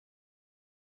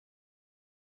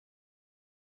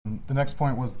The next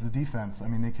point was the defense. I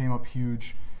mean, they came up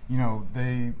huge. You know,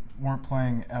 they weren't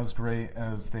playing as great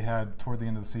as they had toward the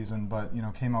end of the season, but, you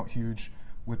know, came out huge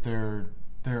with their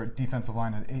defensive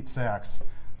line at 8 sacks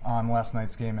last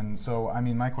night's game. And so, I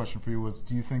mean, my question for you was,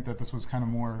 do you think that this was kind of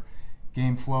more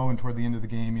game flow, and toward the end of the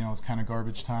game, you know, it was kind of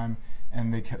garbage time,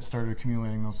 and they started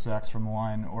accumulating those sacks from the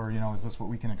line? Or, you know, is this what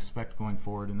we can expect going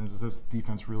forward, and is this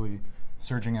defense really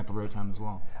surging at the right time as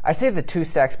well? I'd say the 2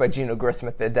 sacks by Geno Grissom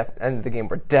at the end of the game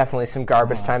were definitely some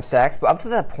garbage time sacks, but up to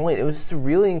that point, it was just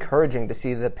really encouraging to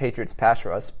see the Patriots pass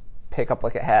rush pick up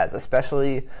like it has,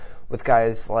 especially with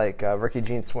guys like Ricky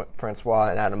Jean-Francois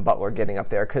and Adam Butler getting up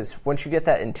there, because once you get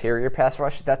that interior pass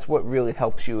rush, that's what really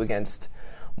helps you against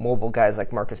mobile guys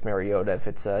like Marcus Mariota. If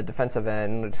it's a defensive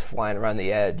end just flying around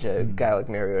the edge, a guy like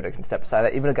Mariota can step aside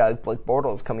that. Even a guy like Blake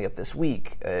Bortles coming up this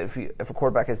week, if a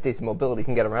quarterback has decent mobility, he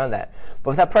can get around that.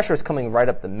 But if that pressure is coming right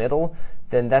up the middle,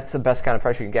 then that's the best kind of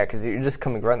pressure you can get, because you're just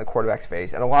coming right in the quarterback's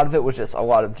face. And a lot of it was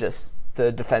just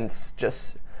the defense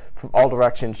just from all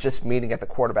directions just meeting at the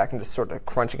quarterback and just sort of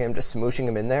crunching him, just smooshing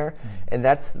him in there. And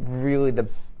that's really the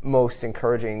most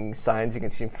encouraging signs you can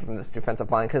see from this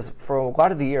defensive line, because for a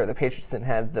lot of the year, the Patriots didn't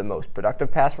have the most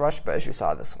productive pass rush, but as you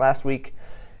saw this last week,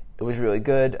 it was really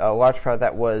good. A large part of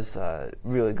that was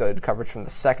really good coverage from the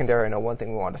secondary. I know one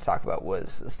thing we wanted to talk about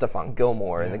was Stephon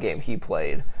Gilmore in the game he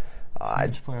played.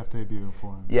 Huge playoff debut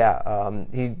for him. Yeah,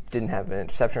 he didn't have an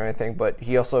interception or anything, but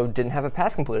he also didn't have a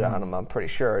pass completed on him, I'm pretty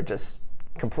sure. Just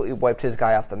completely wiped his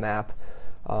guy off the map.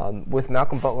 With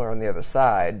Malcolm Butler on the other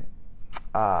side,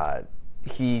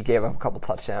 he gave up a couple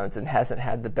touchdowns and hasn't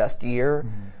had the best year.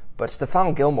 But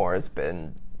Stephon Gilmore has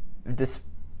been,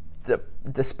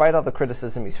 despite all the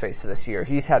criticism he's faced this year,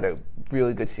 he's had a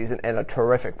really good season and a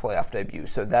terrific playoff debut.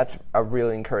 So that's a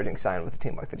really encouraging sign with a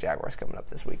team like the Jaguars coming up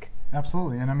this week.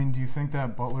 Absolutely. And, I mean, do you think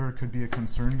that Butler could be a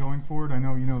concern going forward? I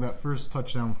know, you know, that first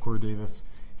touchdown with Corey Davis,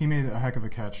 he made a heck of a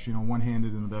catch, you know,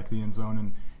 one-handed in the back of the end zone,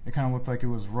 and it kind of looked like it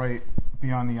was right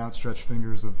beyond the outstretched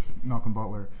fingers of Malcolm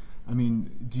Butler. I mean,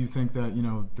 do you think that, you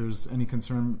know, there's any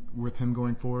concern with him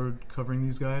going forward covering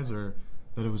these guys, or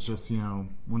that it was just, you know,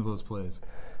 one of those plays?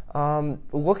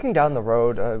 Looking down the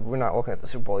road, we're not looking at the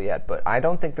Super Bowl yet, but I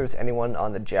don't think there's anyone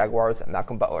on the Jaguars that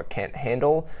Malcolm Butler can't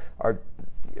handle.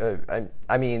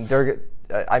 I mean,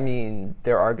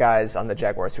 there are guys on the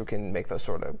Jaguars who can make those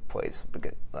sort of plays,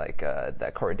 like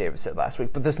that Corey Davis did last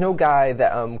week. But there's no guy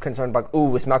that I'm concerned about.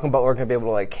 Ooh, is Malcolm Butler going to be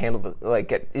able to handle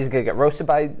he's going to get roasted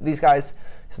by these guys?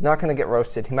 He's not going to get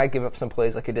roasted. He might give up some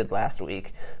plays like he did last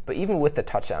week. But even with the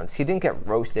touchdowns, he didn't get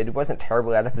roasted. He wasn't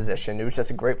terribly out of position. It was just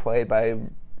a great play by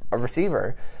a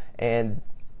receiver, and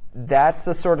that's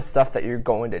the sort of stuff that you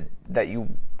don't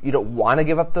want to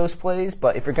give up those plays,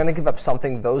 but if you're going to give up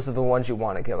something, those are the ones you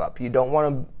want to give up. You don't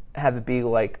want to have it be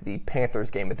like the Panthers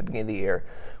game at the beginning of the year,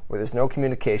 where there's no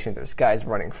communication, there's guys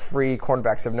running free,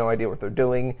 cornerbacks have no idea what they're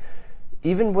doing.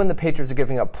 Even when the Patriots are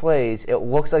giving up plays, it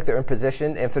looks like they're in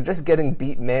position, and if they're just getting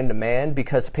beat man-to-man,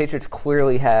 because the Patriots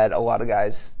clearly had a lot of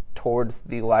guys towards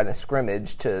the line of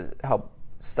scrimmage to help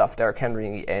stuff Derrick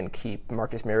Henry and keep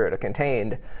Marcus Mariota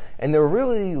contained, and they're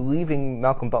really leaving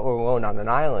Malcolm Butler alone on an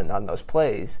island on those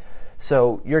plays.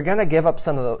 So you're going to give up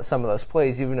some of those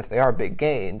plays, even if they are big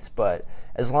gains. But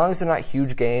as long as they're not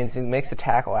huge gains, and he makes a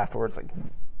tackle afterwards,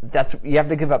 you have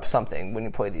to give up something when you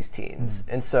play these teams.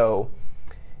 And so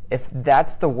if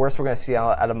that's the worst we're going to see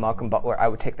out of Malcolm Butler, I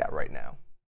would take that right now.